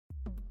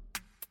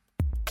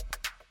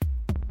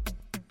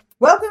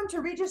Welcome to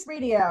Regis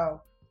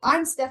Radio.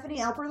 I'm Stephanie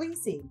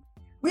Alperlisi.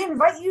 We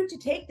invite you to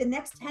take the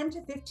next 10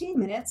 to 15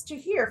 minutes to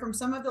hear from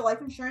some of the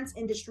life insurance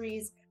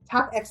industry's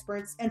top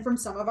experts and from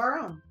some of our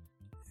own.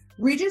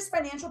 Regis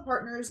Financial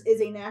Partners is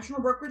a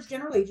national brokerage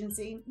general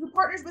agency who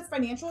partners with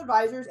financial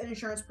advisors and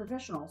insurance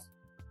professionals.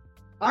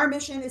 Our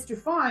mission is to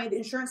find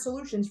insurance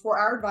solutions for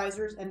our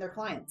advisors and their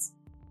clients.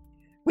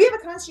 We have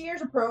a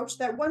concierge approach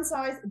that one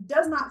size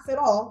does not fit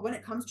all when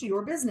it comes to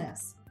your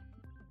business.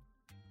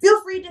 Feel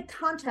free to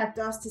contact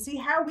us to see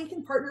how we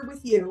can partner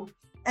with you,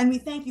 and we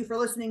thank you for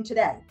listening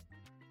today.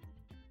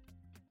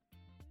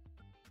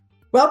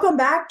 Welcome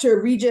back to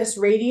Regis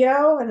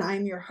Radio, and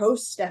I'm your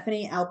host,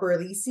 Stephanie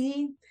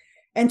Alperlisi.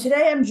 And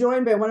today I'm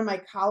joined by one of my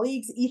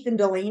colleagues, Ethan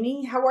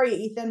Delaney. How are you,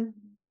 Ethan?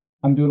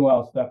 I'm doing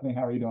well, Stephanie.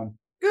 How are you doing?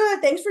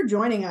 Good. Thanks for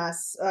joining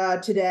us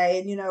today.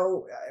 And,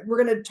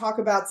 we're going to talk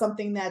about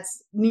something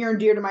that's near and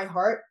dear to my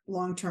heart,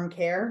 long-term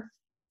care.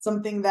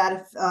 Something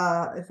that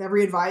if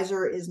every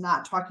advisor is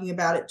not talking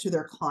about it to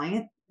their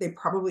client, they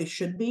probably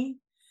should be,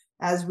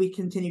 as we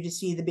continue to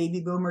see the baby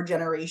boomer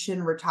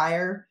generation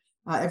retire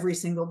every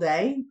single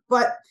day.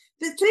 But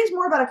today's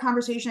more about a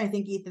conversation, I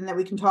think, Ethan, that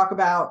we can talk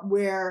about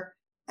where,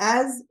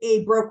 as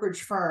a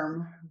brokerage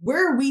firm,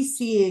 where are we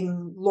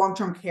seeing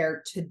long-term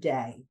care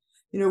today?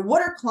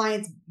 What are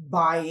clients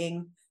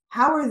buying?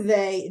 How are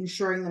they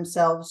insuring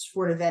themselves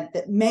for an event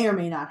that may or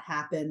may not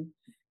happen?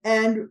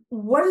 And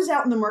what is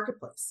out in the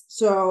marketplace?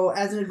 So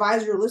as an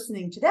advisor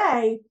listening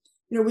today,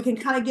 we can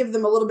kind of give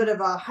them a little bit of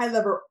a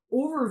high-level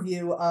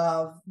overview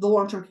of the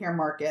long-term care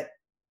market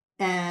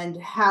and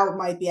how it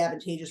might be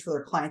advantageous for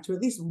their client to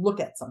at least look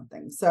at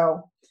something.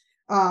 So,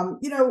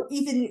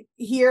 Ethan,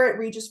 here at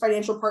Regis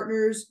Financial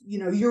Partners,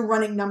 you're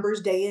running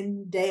numbers day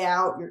in, day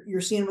out.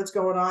 You're seeing what's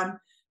going on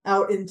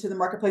out into the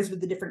marketplace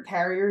with the different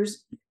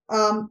carriers.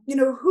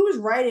 Who's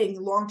writing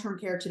long-term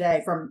care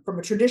today from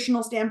a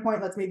traditional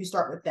standpoint? Let's maybe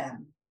start with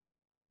them.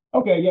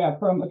 Okay, yeah.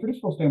 From a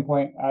traditional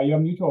standpoint, you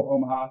have Mutual of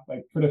Omaha,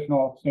 like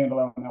traditional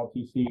standalone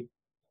LTC.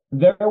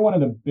 They're one of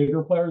the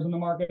bigger players in the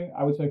market.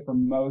 I would say for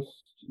most,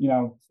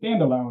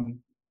 standalone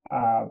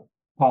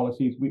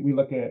policies, we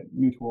look at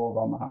Mutual of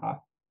Omaha.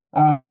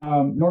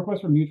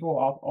 Northwestern Mutual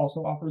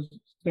also offers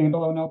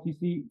standalone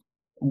LTC.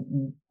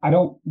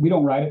 We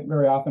don't write it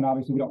very often.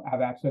 Obviously, we don't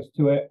have access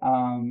to it.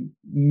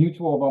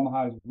 Mutual of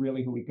Omaha is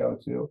really who we go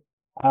to.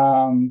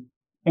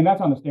 And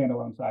that's on the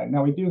standalone side.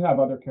 Now, we do have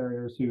other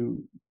carriers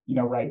who,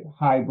 write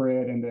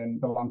hybrid, and then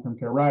the long-term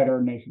care rider,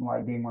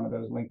 Nationwide being one of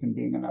those, Lincoln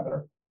being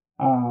another.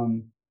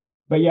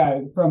 But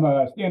yeah, from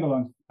a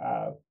standalone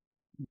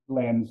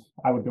lens,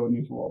 I would go with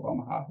Mutual of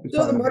Omaha.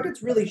 So the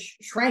market's really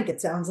shrank, it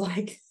sounds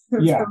like,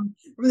 yeah.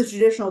 from the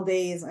traditional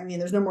days. I mean,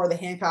 there's no more the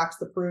Hancocks,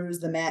 the Prus,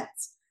 the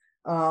Mets.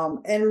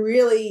 And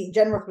really,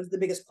 Genworth was the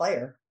biggest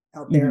player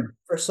out there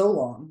for so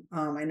long.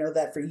 I know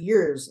that for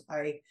years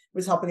I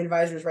was helping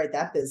advisors write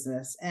that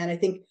business. And I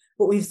think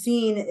what we've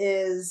seen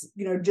is,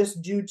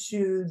 just due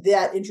to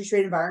that interest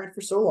rate environment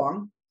for so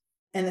long,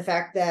 and the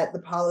fact that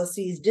the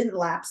policies didn't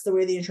lapse the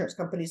way the insurance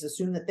companies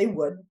assumed that they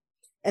would,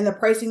 and the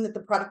pricing that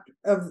the product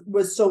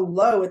was so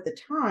low at the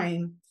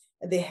time,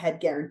 they had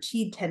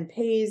guaranteed 10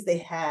 pays, they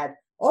had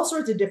all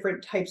sorts of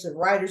different types of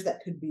riders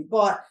that could be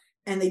bought,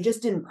 and they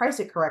just didn't price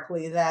it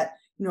correctly, that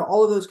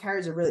all of those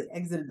carriers have really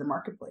exited the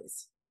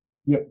marketplace.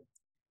 Yep.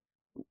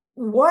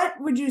 What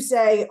would you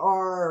say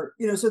are,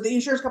 so the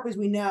insurance companies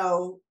we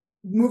know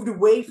moved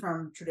away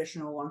from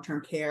traditional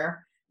long-term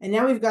care, and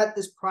now we've got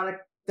this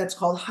product that's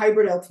called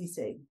hybrid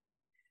LTC.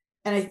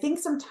 And I think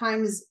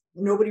sometimes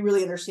nobody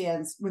really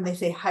understands when they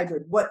say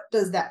hybrid, what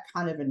does that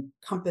kind of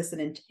encompass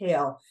and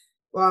entail?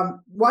 Can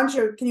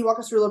you walk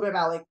us through a little bit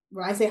about, like,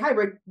 when I say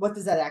hybrid, what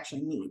does that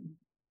actually mean?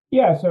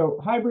 Yeah, so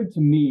hybrid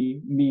to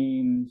me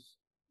means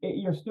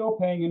you're still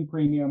paying in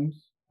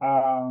premiums.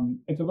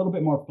 It's a little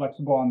bit more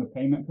flexible on the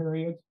payment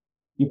periods.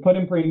 You put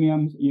in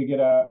premiums, you get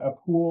a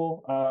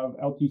pool of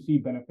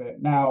LTC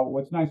benefit. Now,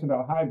 what's nice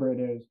about hybrid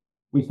is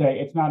we say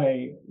it's not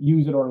a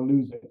use it or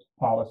lose it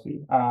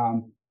policy.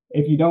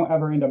 If you don't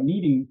ever end up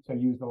needing to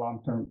use the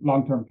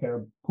long-term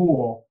care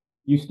pool,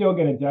 you still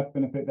get a death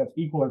benefit that's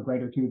equal or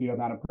greater to the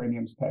amount of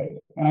premiums paid.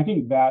 And I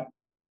think that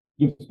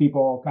gives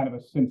people kind of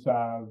a sense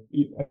of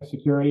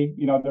security.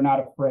 They're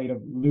not afraid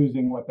of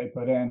losing what they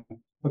put in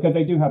because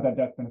they do have that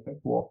death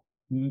benefit pool.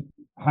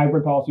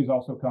 Hybrid policies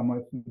also come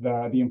with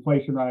the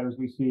inflation riders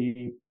we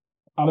see,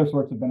 other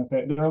sorts of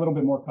benefit. They're a little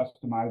bit more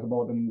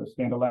customizable than the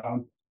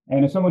standalone.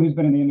 And as someone who's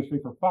been in the industry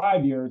for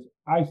 5 years,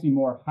 I see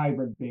more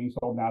hybrid being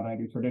sold now than I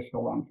do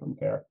traditional long-term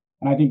care.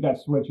 And I think that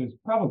switch is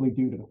probably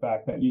due to the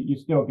fact that you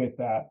still get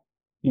that,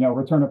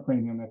 return of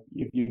premium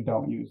if you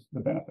don't use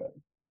the benefit.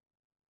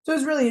 So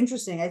it's really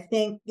interesting. I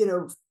think,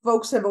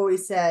 folks have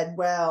always said,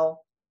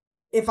 well,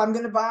 if I'm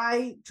going to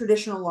buy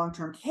traditional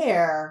long-term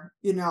care,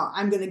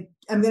 I'm going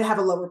to have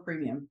a lower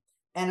premium,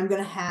 and I'm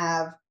going to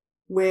have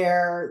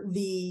where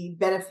the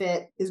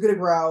benefit is going to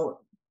grow.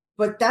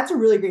 But that's a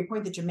really great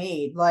point that you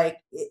made. Like,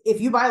 if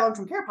you buy a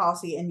long-term care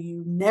policy and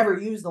you never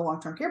use the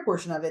long-term care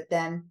portion of it,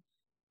 then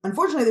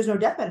unfortunately there's no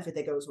death benefit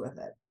that goes with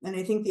it. And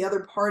I think the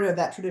other part of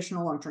that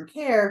traditional long-term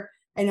care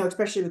I know,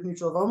 especially with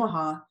Mutual of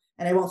Omaha,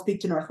 and I won't speak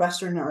to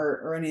Northwestern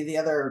or any of the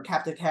other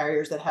captive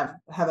carriers that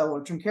have a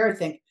long-term care, I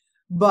think,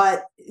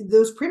 but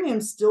those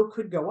premiums still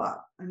could go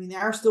up. I mean, they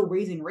are still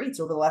raising rates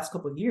over the last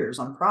couple of years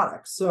on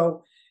products.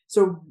 So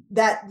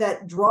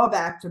that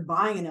drawback to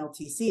buying an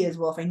LTC is,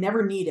 well, if I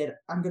never need it,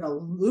 I'm going to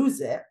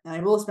lose it, and I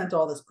will have spent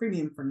all this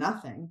premium for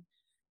nothing.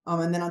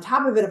 And then on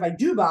top of it, if I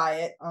do buy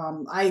it,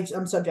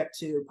 I'm subject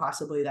to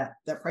possibly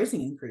that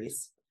pricing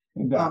increase.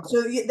 Exactly.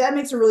 So that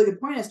makes a really good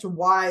point as to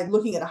why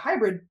looking at a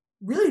hybrid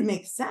really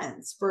makes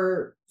sense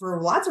for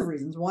lots of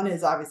reasons. One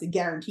is obviously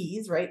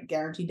guarantees, right?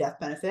 Guaranteed death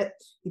benefit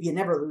if you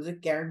never lose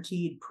it,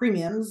 guaranteed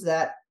premiums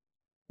that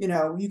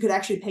you could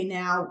actually pay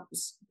now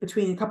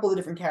between a couple of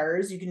different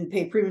carriers. You can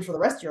pay premiums for the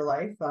rest of your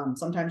life.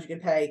 Sometimes you can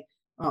pay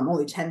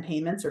only 10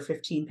 payments or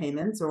 15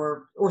 payments,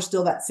 or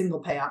still that single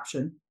pay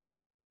option.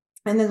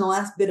 And then the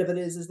last bit of it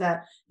is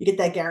that you get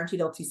that guaranteed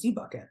LTC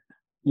bucket.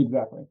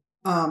 Exactly.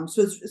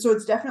 So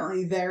it's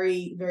definitely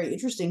very, very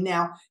interesting.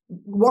 Now,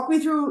 walk me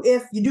through,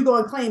 if you do go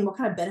on claim, what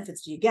kind of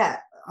benefits do you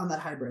get on that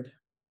hybrid?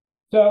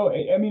 So,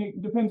 I mean,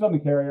 it depends on the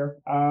carrier.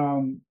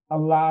 A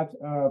lot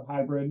of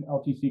hybrid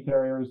LTC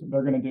carriers,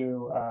 they're going to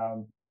do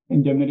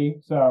indemnity.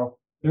 So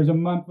there's a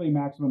monthly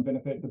maximum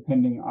benefit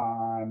depending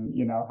on,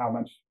 how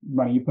much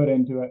money you put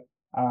into it.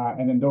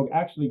 And then they'll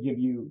actually give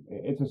you,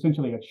 it's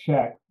essentially a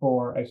check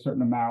for a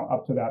certain amount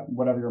up to that,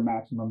 whatever your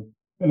maximum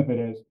benefit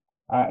is.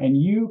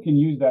 And you can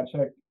use that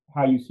check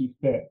how you see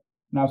fit.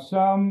 Now,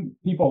 some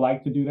people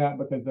like to do that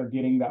because they're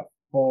getting that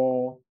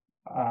full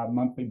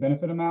monthly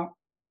benefit amount.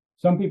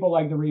 Some people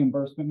like the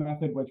reimbursement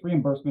method, which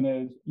reimbursement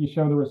is you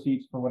show the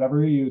receipts for whatever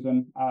you're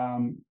using,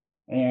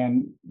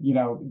 and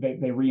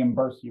they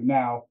reimburse you.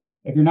 Now,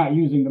 if you're not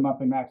using the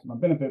monthly maximum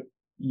benefit,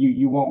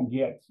 you won't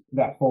get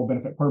that full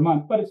benefit per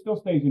month, but it still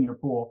stays in your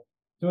pool.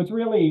 So it's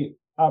really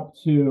up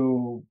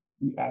to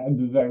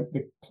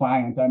the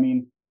client. I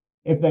mean,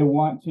 if they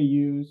want to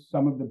use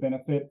some of the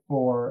benefit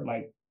for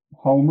like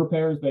home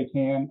repairs, they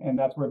can, and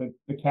that's where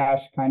the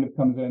cash kind of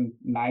comes in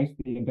nice.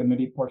 The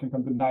indemnity portion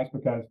comes in nice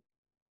because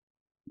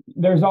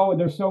there's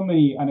so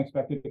many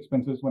unexpected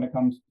expenses when it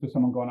comes to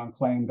someone going on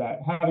claim that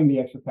having the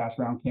extra cash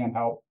around can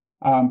help.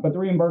 But the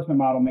reimbursement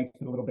model makes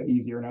it a little bit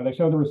easier. Now they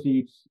show the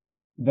receipts,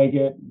 they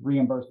get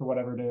reimbursed for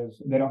whatever it is.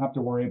 They don't have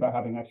to worry about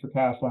having extra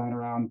cash lying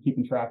around,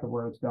 keeping track of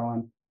where it's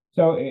going.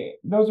 So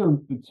those are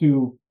the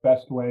two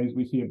best ways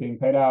we see it being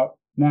paid out.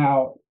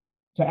 Now,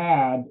 to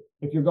add,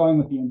 if you're going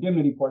with the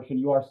indemnity portion,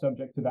 you are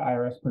subject to the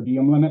IRS per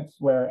diem limits,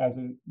 whereas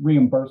a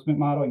reimbursement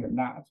model, you're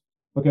not,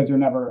 because you're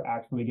never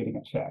actually getting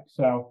a check.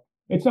 So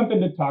it's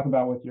something to talk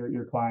about with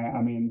your client.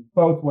 I mean,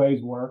 both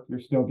ways work. You're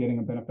still getting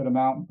a benefit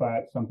amount,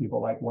 but some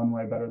people like one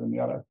way better than the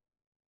other.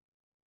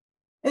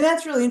 And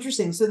that's really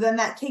interesting. So then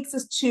that takes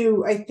us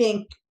to, I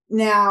think,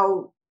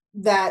 now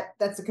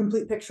that's a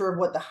complete picture of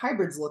what the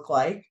hybrids look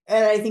like.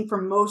 And I think for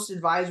most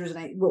advisors,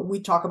 and what we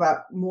talk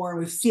about more, and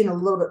we've seen a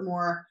little bit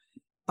more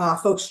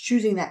folks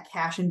choosing that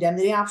cash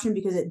indemnity option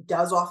because it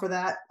does offer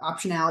that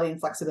optionality and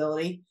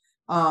flexibility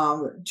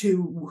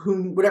to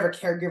whatever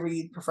caregiver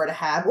you prefer to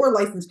have, or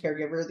licensed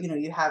caregiver.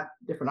 You have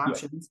different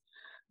options.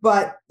 Yeah.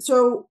 But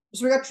so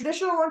we got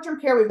traditional long-term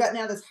care. We've got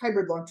now this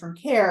hybrid long-term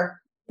care.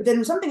 But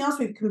then something else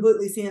we've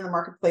completely seen in the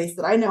marketplace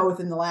that I know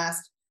within the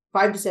last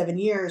 5 to 7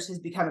 years has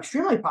become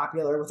extremely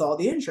popular with all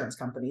the insurance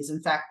companies.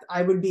 In fact,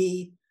 I would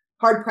be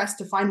hard pressed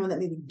to find one that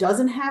maybe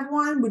doesn't have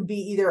one, would be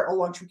either a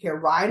long-term care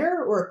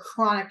rider or a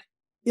chronic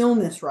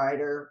illness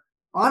rider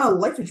on a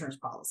life insurance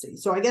policy.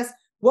 So I guess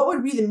what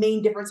would be the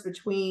main difference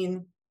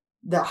between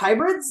the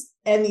hybrids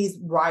and these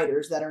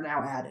riders that are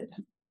now added?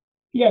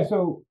 Yeah,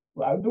 so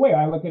the way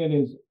I look at it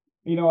is,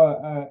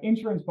 an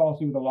insurance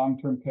policy with a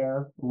long-term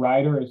care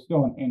rider is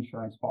still an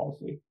insurance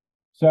policy.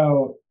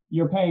 So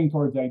you're paying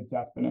towards a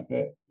death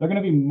benefit. They're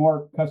going to be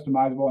more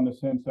customizable in the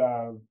sense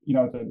of,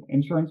 it's an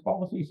insurance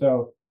policy.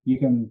 So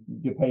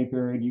the pay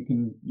period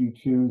you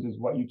choose is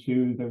what you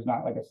choose. There's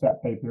not like a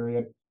set pay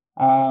period.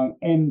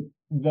 And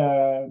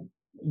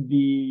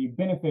the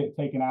benefit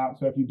taken out.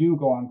 So if you do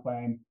go on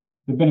claim,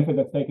 the benefit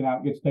that's taken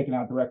out gets taken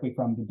out directly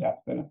from the death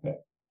benefit.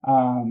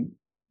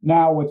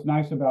 Now, what's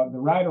nice about the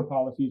rider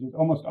policies is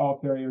almost all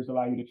carriers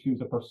allow you to choose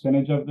a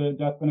percentage of the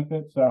death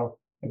benefit. So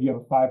if you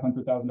have a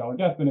 $500,000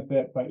 death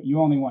benefit, but you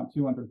only want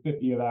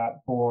 $250 of that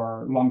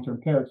for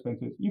long-term care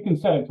expenses, you can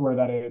set it to where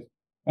that is.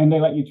 And they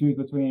let you choose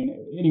between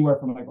anywhere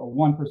from like a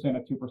 1%, a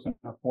 2%,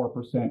 or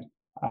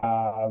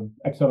 4%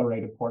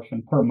 accelerated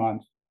portion per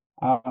month.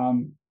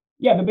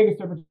 Yeah, the biggest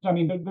difference, I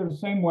mean, they're the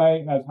same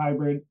way as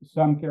hybrid.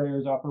 Some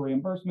carriers offer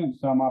reimbursement,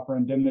 some offer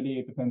indemnity.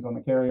 It depends on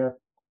the carrier.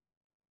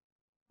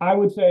 I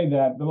would say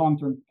that the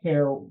long-term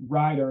care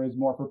rider is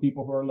more for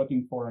people who are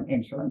looking for an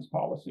insurance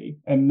policy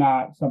and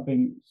not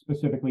something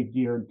specifically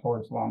geared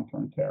towards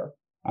long-term care.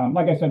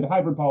 Like I said, the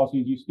hybrid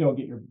policies, you still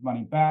get your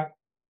money back.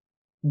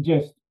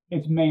 Just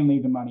it's mainly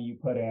the money you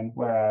put in,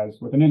 whereas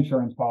with an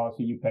insurance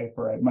policy, you pay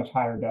for a much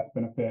higher death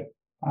benefit.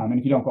 And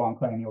if you don't go on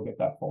claim, you'll get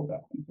that full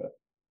death benefit.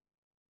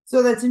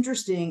 So that's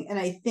interesting. And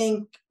I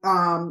think,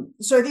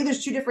 so I think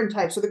there's two different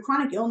types. So the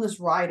chronic illness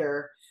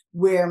rider,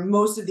 where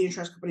most of the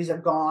insurance companies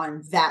have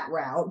gone that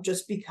route,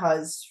 just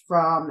because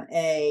from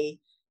a,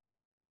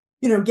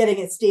 getting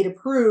it state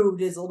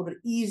approved is a little bit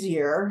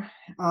easier.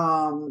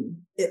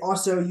 It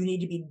also, you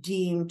need to be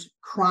deemed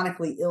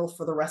chronically ill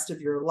for the rest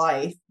of your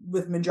life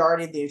with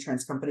majority of the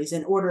insurance companies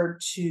in order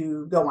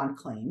to go on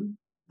claim.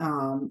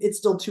 It's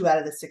still 2 out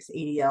of the 6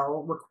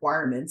 ADL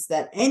requirements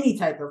that any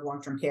type of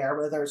long-term care,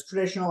 whether it's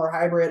traditional or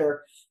hybrid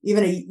or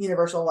even a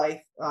universal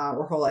life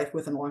or whole life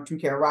with a long-term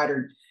care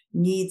rider,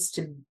 needs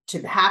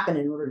to happen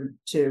in order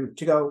to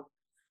go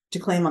to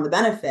claim on the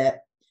benefit.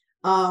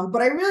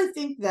 But I really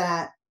think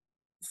that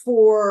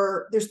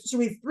so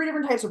we have 3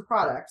 different types of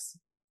products,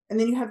 and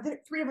then you have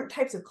 3 different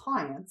types of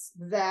clients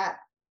that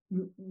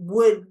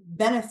would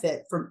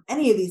benefit from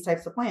any of these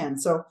types of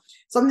plans. So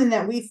something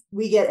that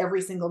we get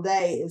every single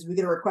day is we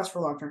get a request for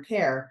long-term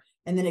care,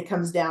 and then it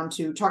comes down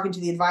to talking to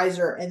the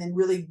advisor and then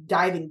really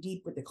diving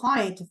deep with the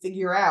client to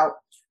figure out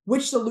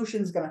which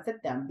solution is going to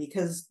fit them.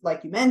 Because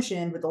like you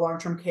mentioned, with the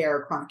long-term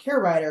care chronic care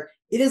rider,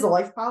 it is a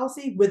life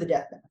policy with a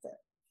death benefit,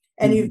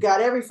 and you've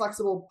got every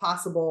flexible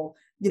possible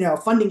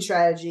funding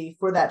strategy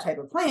for that type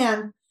of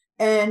plan.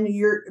 And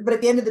but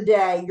at the end of the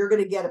day, you're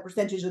going to get a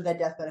percentage of that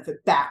death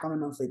benefit back on a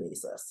monthly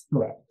basis.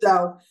 Correct.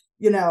 So,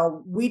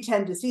 we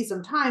tend to see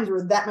sometimes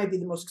where that might be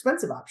the most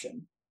expensive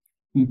option.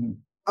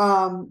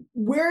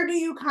 Where do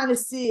you kind of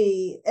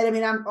see, and I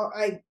mean,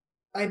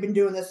 I've been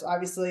doing this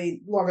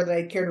obviously longer than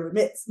I care to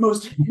admit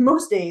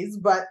most days,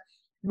 but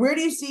where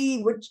do you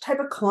see which type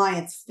of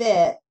clients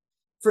fit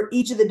for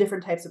each of the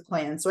different types of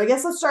plans? So I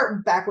guess let's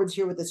start backwards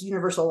here with this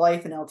universal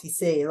life and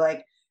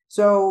LTC.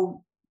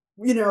 So,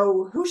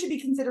 who should be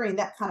considering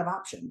that kind of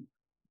option?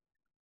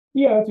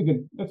 Yeah,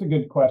 that's a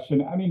good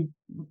question. I mean,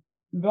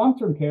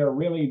 long-term care,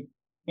 really,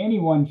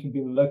 anyone should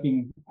be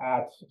looking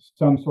at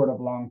some sort of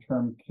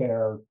long-term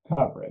care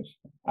coverage.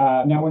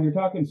 Now, when you're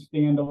talking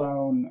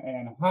standalone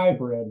and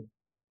hybrid,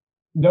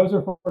 those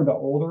are for the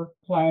older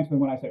clients. And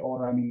when I say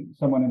older, I mean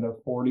someone in their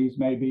 40s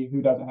maybe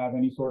who doesn't have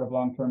any sort of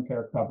long-term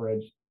care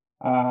coverage.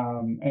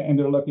 And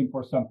they're looking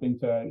for something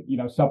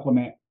to,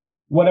 supplement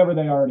whatever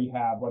they already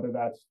have, whether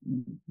that's,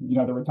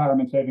 the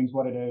retirement savings,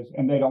 what it is,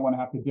 and they don't want to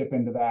have to dip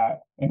into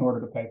that in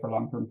order to pay for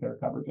long-term care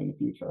coverage in the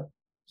future.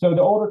 So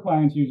the older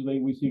clients usually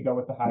we see go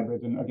with the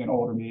hybrids, and again,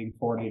 older meaning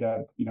 40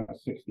 to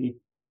 60.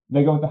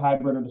 They go with the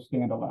hybrid or the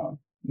standalone.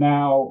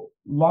 Now,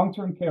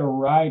 long-term care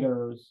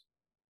riders,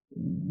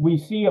 we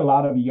see a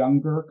lot of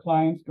younger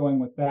clients going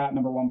with that.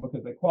 Number one,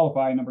 because they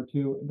qualify. Number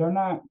two, they're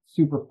not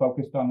super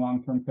focused on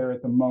long-term care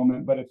at the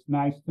moment, but it's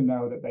nice to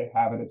know that they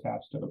have it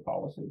attached to the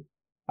policy.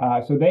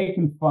 So they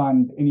can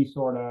fund any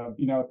sort of,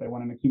 if they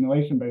want an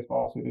accumulation-based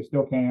policy, they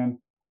still can.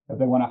 If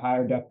they want a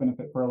higher death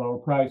benefit for a lower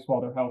price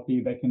while they're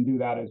healthy, they can do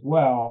that as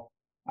well.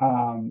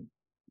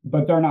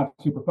 But they're not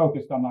super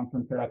focused on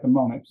long-term care at the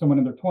moment. Someone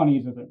in their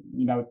 20s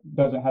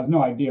has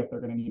no idea if they're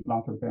going to need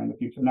long-term care in the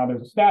future. Now,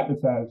 there's a stat that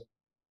says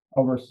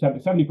over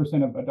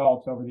 70% of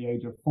adults over the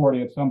age of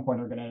 40 at some point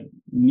are going to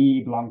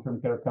need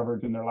long-term care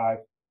coverage in their life.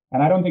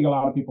 And I don't think a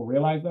lot of people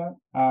realize that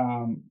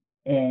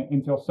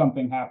until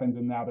something happens,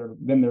 and now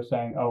they're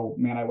saying, oh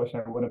man, I wish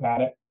I would have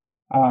had it.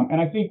 And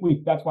I think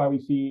that's why we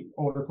see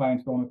older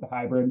clients going with the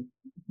hybrid.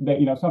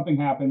 That something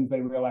happens,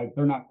 they realize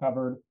they're not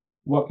covered.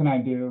 What can I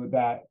do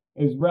that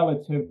is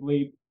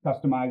relatively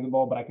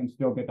customizable, but I can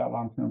still get that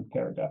long-term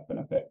care death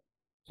benefit?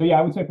 So yeah,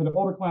 I would say for the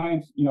older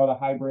clients, the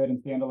hybrid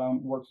and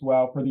standalone works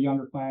well. For the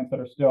younger clients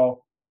that are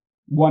still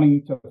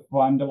wanting to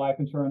fund a life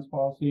insurance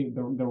policy,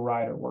 the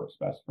rider works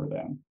best for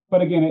them.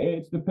 But again,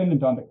 it's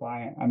dependent on the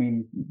client. I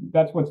mean,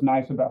 that's what's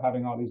nice about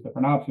having all these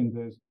different options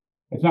is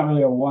it's not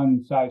really a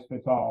one size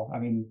fits all. I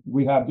mean,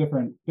 we have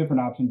different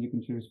options you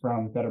can choose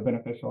from that are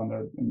beneficial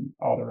in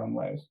all their own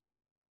ways.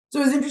 So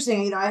it was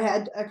interesting. I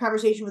had a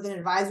conversation with an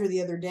advisor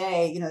the other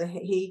day.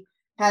 He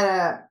had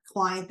a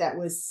client that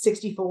was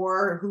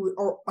 64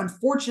 who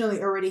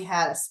unfortunately already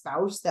had a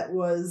spouse that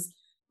was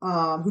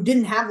who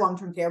didn't have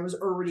long-term care, was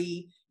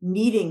already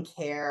needing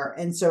care.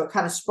 And so it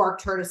kind of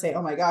sparked her to say,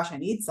 oh my gosh, I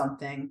need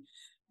something.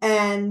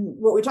 And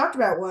what we talked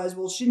about was,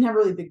 well, she didn't have a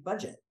really big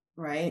budget,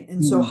 right?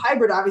 And so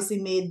hybrid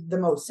obviously made the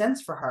most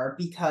sense for her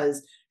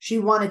because she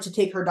wanted to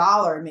take her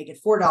dollar and make it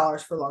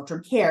 $4 for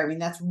long-term care. I mean,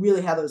 that's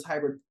really how those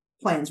hybrid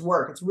plans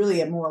work. It's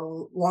really a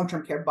more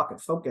long-term care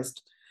bucket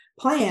focused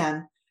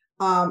plan.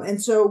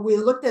 And so we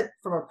looked at,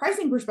 from a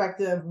pricing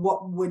perspective,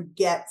 what would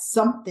get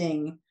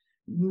something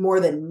more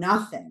than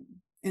nothing.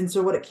 And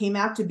so what it came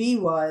out to be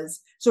was,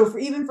 so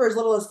even for as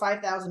little as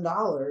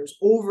 $5,000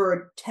 over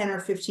a 10 or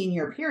 15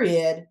 year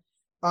period,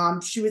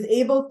 she was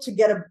able to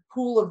get a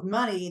pool of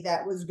money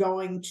that was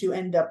going to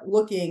end up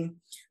looking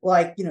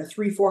like,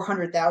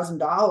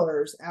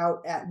 $300,000-400,000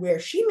 out at where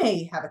she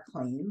may have a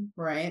claim,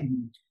 right?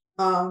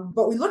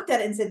 But we looked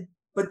at it and said,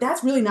 but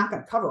that's really not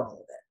going to cover all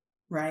of it,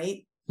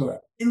 right?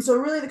 Correct. And so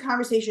really the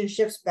conversation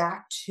shifts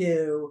back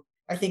to,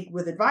 I think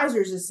with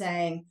advisors, is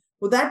saying,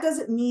 well, that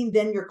doesn't mean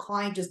then your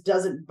client just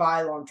doesn't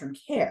buy long-term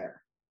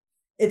care.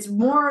 It's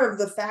more of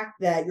the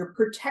fact that you're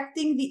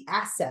protecting the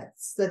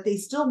assets that they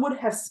still would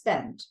have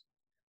spent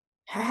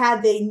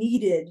had they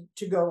needed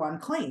to go on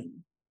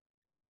claim.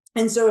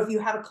 And so if you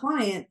have a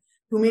client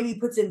who maybe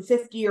puts in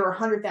 $50,000 or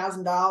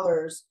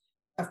 $100,000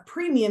 of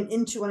premium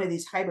into one of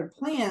these hybrid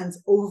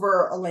plans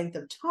over a length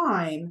of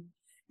time,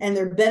 and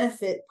their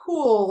benefit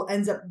pool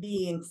ends up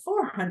being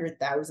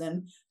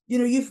 400,000,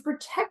 you've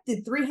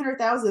protected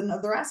 300,000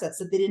 of their assets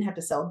that they didn't have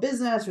to sell a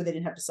business, or they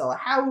didn't have to sell a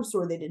house,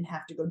 or they didn't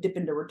have to go dip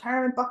into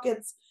retirement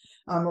buckets,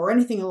 or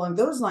anything along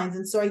those lines.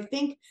 And so I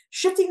think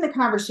shifting the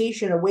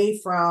conversation away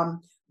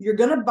from, you're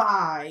going to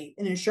buy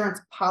an insurance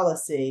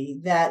policy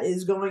that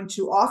is going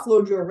to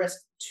offload your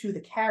risk to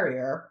the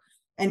carrier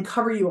and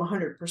cover you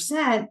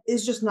 100%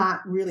 is just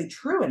not really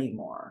true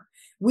anymore.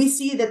 We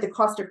see that the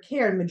cost of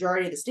care in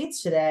majority of the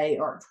states today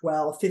are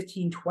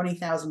 $12,000, $15,000,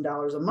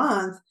 $20,000 a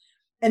month.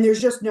 And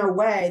there's just no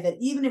way that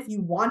even if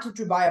you wanted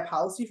to buy a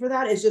policy for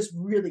that, it's just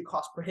really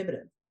cost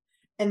prohibitive.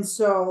 And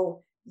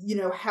so,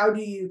 how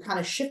do you kind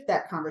of shift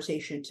that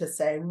conversation to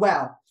say,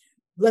 well,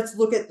 let's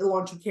look at the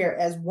long-term care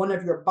as one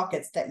of your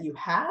buckets that you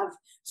have,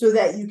 so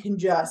that you can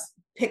just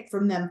pick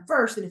from them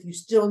first. And if you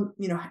still,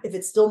 if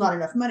it's still not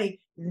enough money,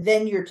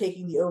 then you're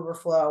taking the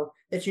overflow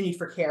that you need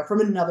for care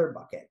from another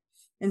bucket.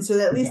 And so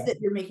that at least that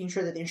you're making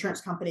sure that the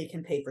insurance company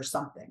can pay for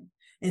something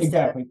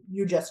instead of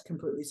you just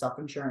completely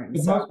self-insuring.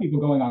 Because most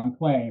people going on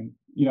claim,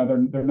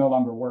 they're no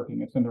longer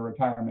working. It's in their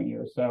retirement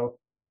years. So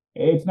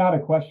it's not a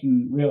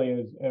question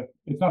really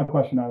it's not a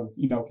question of,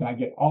 can I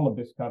get all of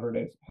this covered?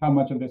 It's how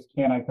much of this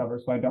can I cover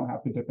so I don't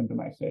have to dip into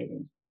my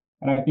savings.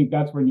 And I think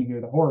that's when you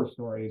hear the horror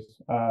stories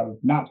of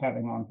not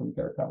having long-term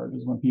care coverage,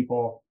 is when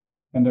people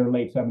in their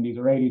late 70s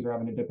or 80s are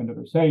having to dip into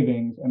their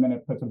savings, and then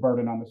it puts a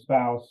burden on the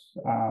spouse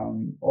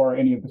or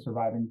any of the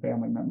surviving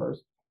family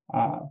members,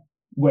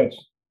 which,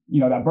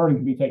 that burden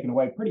can be taken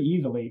away pretty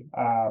easily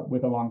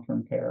with a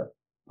long-term care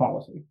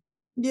policy.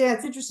 Yeah,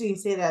 it's interesting you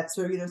say that.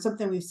 So,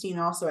 something we've seen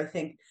also, I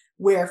think,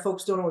 where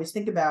folks don't always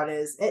think about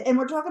is, and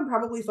we're talking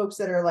probably folks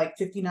that are like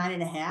 59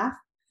 and a half,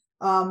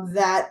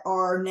 that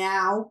are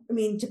now,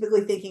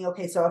 typically thinking,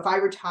 okay, so if I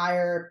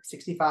retire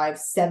 65,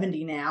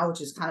 70 now,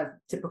 which is kind of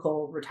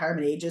typical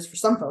retirement ages for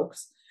some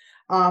folks,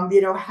 how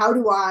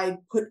do I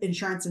put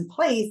insurance in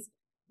place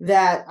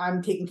that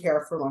I'm taking care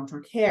of for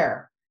long-term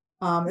care?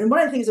 And one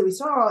of the things that we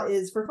saw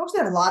is for folks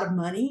that have a lot of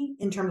money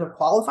in terms of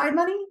qualified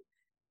money,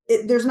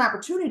 there's an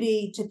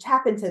opportunity to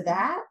tap into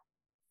that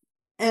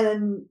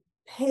and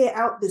pay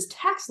out this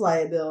tax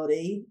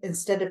liability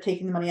instead of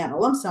taking the money out in a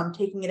lump sum,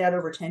 taking it out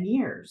over 10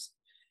 years.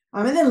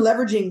 And then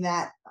leveraging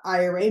that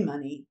IRA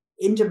money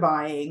into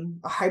buying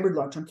a hybrid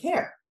long-term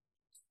care.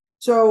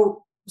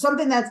 So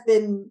something that's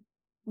been,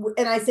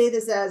 and I say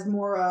this as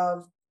more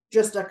of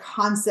just a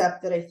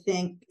concept that I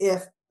think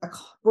if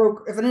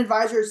an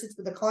advisor sits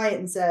with a client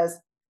and says,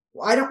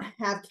 well, I don't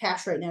have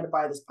cash right now to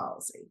buy this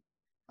policy,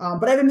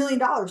 but I have $1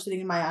 million sitting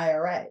in my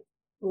IRA,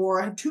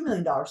 or I have $2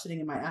 million sitting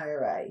in my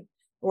IRA,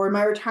 or in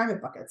my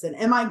retirement buckets. And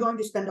am I going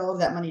to spend all of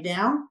that money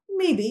down?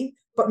 Maybe,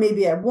 but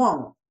maybe I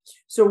won't.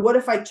 So what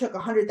if I took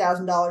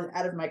 $100,000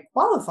 out of my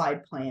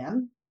qualified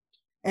plan,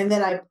 and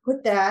then I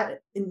put that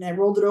and I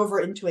rolled it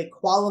over into a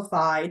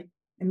qualified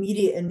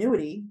immediate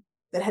annuity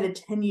that had a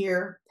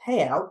 10-year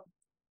payout,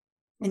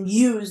 and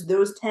used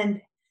those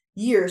 10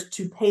 years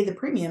to pay the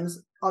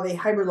premiums of a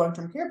hybrid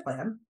long-term care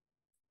plan?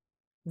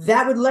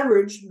 That would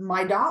leverage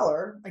my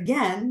dollar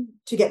again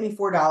to get me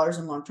 $4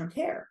 in long-term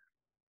care.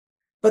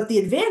 But the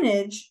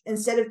advantage,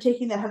 instead of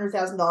taking that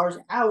 $100,000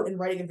 out and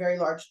writing a very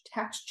large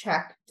tax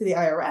check to the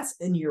IRS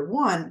in year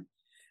one,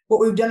 what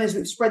we've done is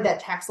we've spread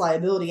that tax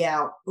liability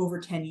out over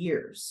 10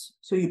 years.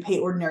 So you pay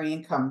ordinary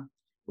income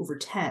over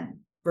 10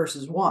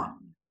 versus 1.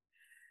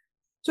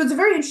 So it's a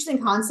very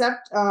interesting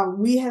concept.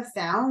 We have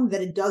found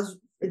that it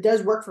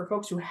does work for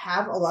folks who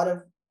have a lot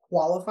of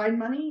qualified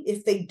money.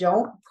 If they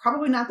don't,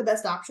 probably not the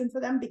best option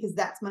for them, because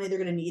that's money they're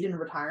going to need in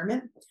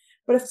retirement.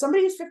 But if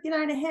somebody is 59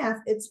 and a half,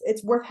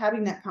 it's worth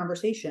having that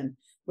conversation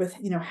with,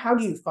 how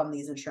do you fund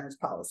these insurance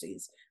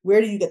policies? Where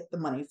do you get the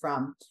money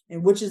from?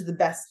 And which is the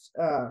best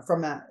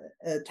from a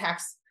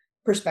tax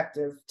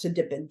perspective to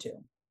dip into?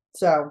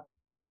 So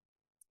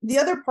the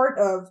other part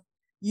of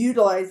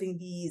utilizing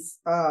these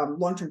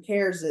long-term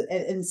cares,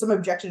 and some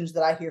objections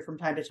that I hear from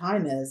time to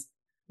time is,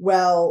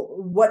 well,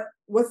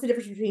 what's the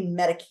difference between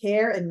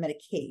Medicare and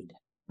Medicaid,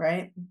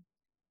 right?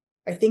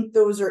 I think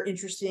those are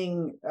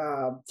interesting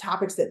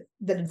topics that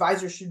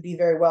advisors should be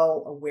very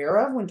well aware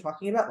of when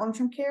talking about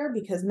long-term care,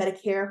 because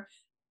Medicare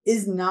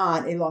is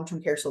not a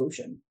long-term care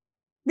solution.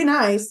 It'd be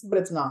nice, but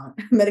it's not.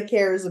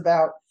 Medicare is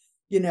about,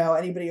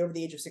 anybody over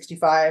the age of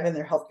 65 and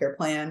their healthcare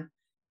plan.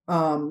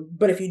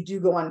 But if you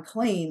do go on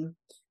claim,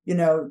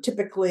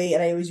 typically,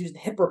 and I always use the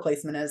hip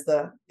replacement as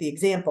the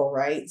example,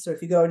 right? So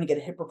if you go and you get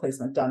a hip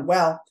replacement done,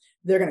 well,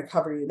 they're going to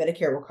cover you.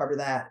 Medicare will cover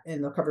that,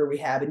 and they'll cover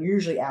rehab, and you're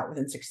usually out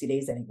within 60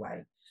 days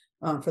anyway.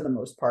 For the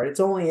most part, it's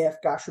only if,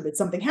 gosh forbid,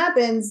 something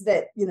happens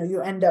that,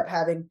 you end up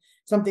having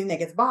something that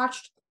gets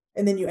botched,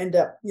 and then you end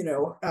up,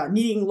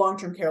 needing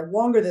long-term care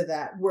longer than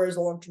that, whereas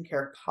a long-term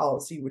care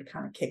policy would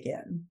kind of kick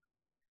in.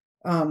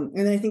 And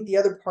then I think the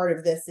other part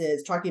of this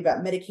is talking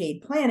about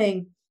Medicaid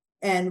planning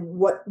and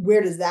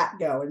where does that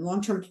go? And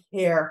long-term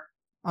care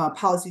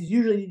policies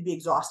usually need to be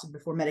exhausted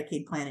before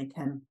Medicaid planning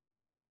can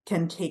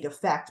can take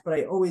effect. But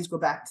I always go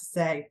back to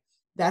say,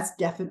 that's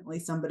definitely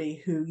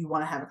somebody who you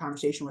want to have a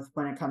conversation with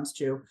when it comes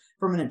to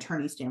from an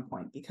attorney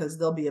standpoint, because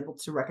they'll be able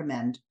to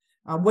recommend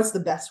what's the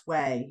best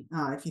way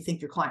if you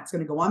think your client's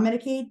going to go on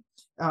Medicaid,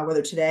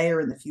 whether today or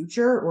in the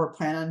future, or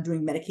plan on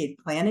doing Medicaid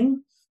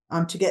planning,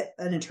 to get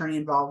an attorney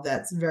involved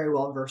that's very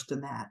well versed in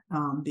that,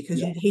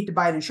 because you'd hate to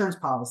buy an insurance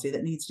policy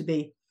that needs to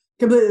be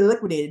completely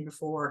liquidated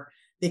before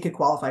they could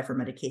qualify for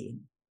Medicaid.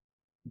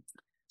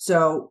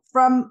 So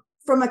from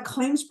a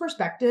claims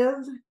perspective,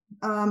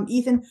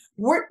 Ethan,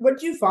 what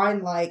do you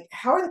find, like,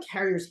 how are the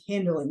carriers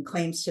handling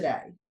claims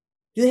today?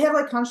 Do they have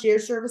like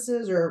concierge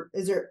services, or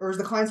is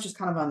the clients just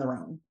kind of on their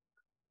own?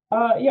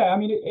 Yeah, I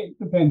mean, it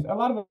depends. A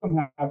lot of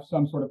them have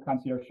some sort of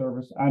concierge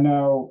service. I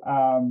know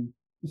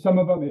some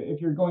of them,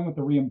 if you're going with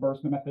the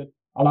reimbursement method,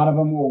 a lot of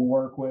them will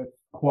work with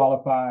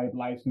qualified,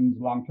 licensed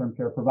long-term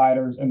care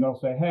providers, and they'll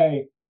say,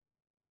 hey,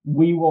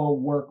 we will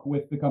work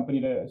with the company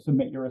to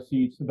submit your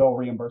receipts. They'll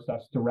reimburse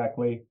us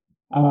directly.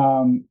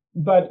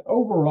 But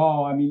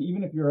overall, I mean,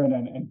 even if you're in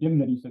an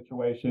indemnity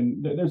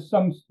situation, there's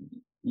some,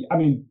 I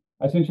mean,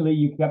 essentially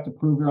you have to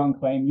prove your own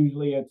claim.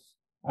 Usually it's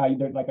like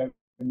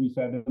we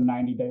said, there's a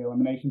 90-day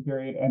elimination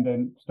period. And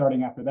then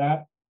starting after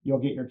that, you'll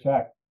get your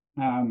check.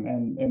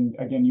 And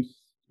again, you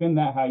spend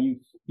that how you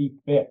see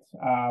fit,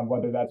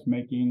 whether that's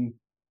making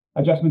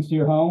adjustments to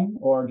your home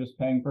or just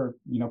paying for,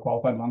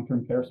 qualified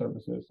long-term care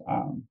services.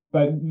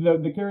 But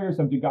the carriers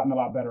have gotten a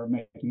lot better at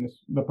making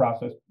the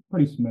process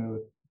pretty smooth.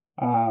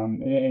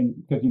 And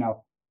because,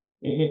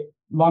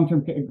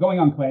 long-term going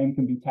on claim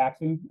can be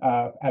taxing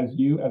as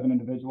an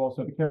individual.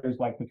 So the carriers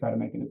like to try to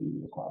make it as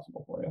easy as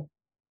possible for you.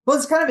 Well,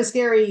 it's kind of a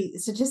scary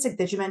statistic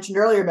that you mentioned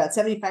earlier about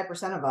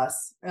 75% of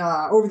us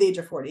over the age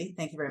of 40,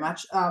 thank you very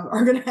much,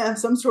 are going to have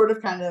some sort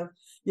of kind of,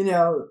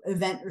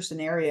 event or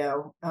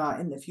scenario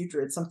in the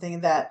future. It's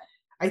something that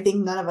I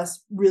think none of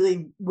us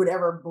really would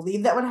ever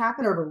believe that would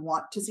happen or would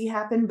want to see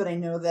happen. But I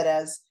know that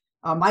as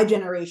my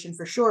generation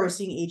for sure is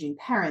seeing aging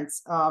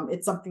parents,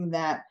 it's something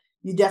that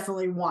you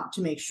definitely want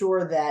to make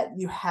sure that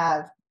you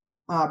have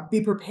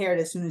be prepared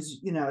as soon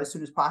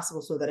as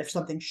possible, so that if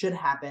something should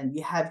happen,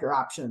 you have your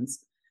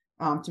options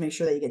to make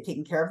sure that you get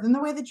taken care of in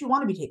the way that you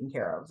want to be taken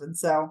care of. And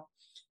so,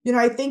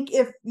 I think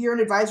if you're an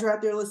advisor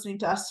out there listening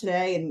to us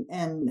today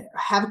and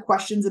have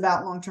questions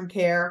about long-term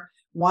care,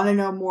 want to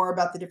know more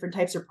about the different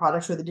types of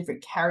products or the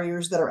different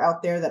carriers that are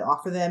out there that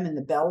offer them, and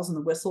the bells and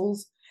the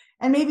whistles,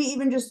 and maybe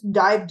even just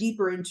dive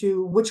deeper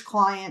into which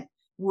client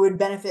would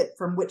benefit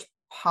from which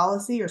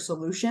policy or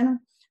solution,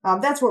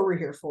 that's what we're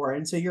here for.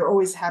 And so we're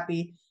always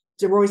happy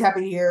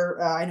to hear.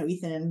 I know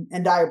Ethan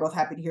and Di are both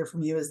happy to hear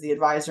from you as the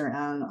advisor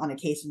on a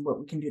case and what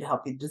we can do to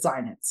help you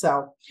design it.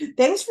 So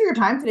thanks for your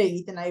time today,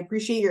 Ethan. I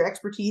appreciate your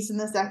expertise in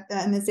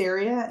this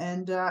area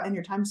and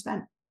your time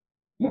spent.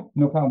 Yeah,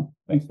 no problem.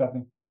 Thanks,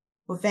 Stephanie.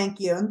 Well, thank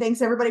you. And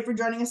thanks everybody for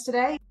joining us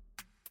today.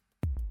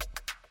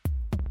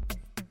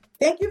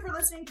 Thank you for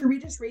listening to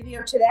Regis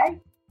Radio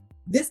today.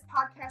 This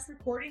podcast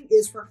recording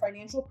is for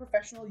financial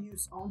professional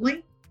use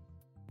only.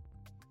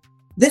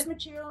 This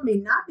material may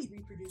not be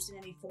reproduced in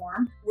any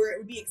form where it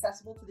would be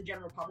accessible to the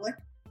general public.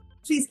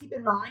 Please keep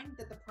in mind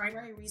that the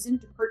primary reason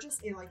to purchase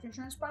a life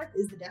insurance product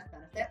is the death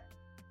benefit.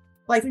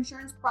 Life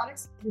insurance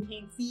products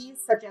contain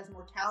fees such as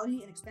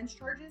mortality and expense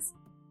charges,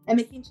 and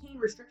they contain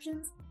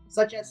restrictions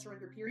such as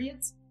surrender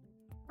periods.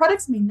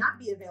 Products may not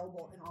be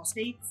available in all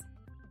states.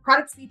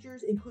 Product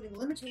features, including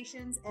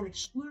limitations and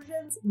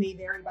exclusions, may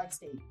vary by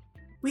state.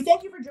 We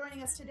thank you for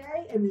joining us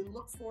today, and we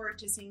look forward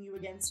to seeing you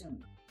again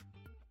soon.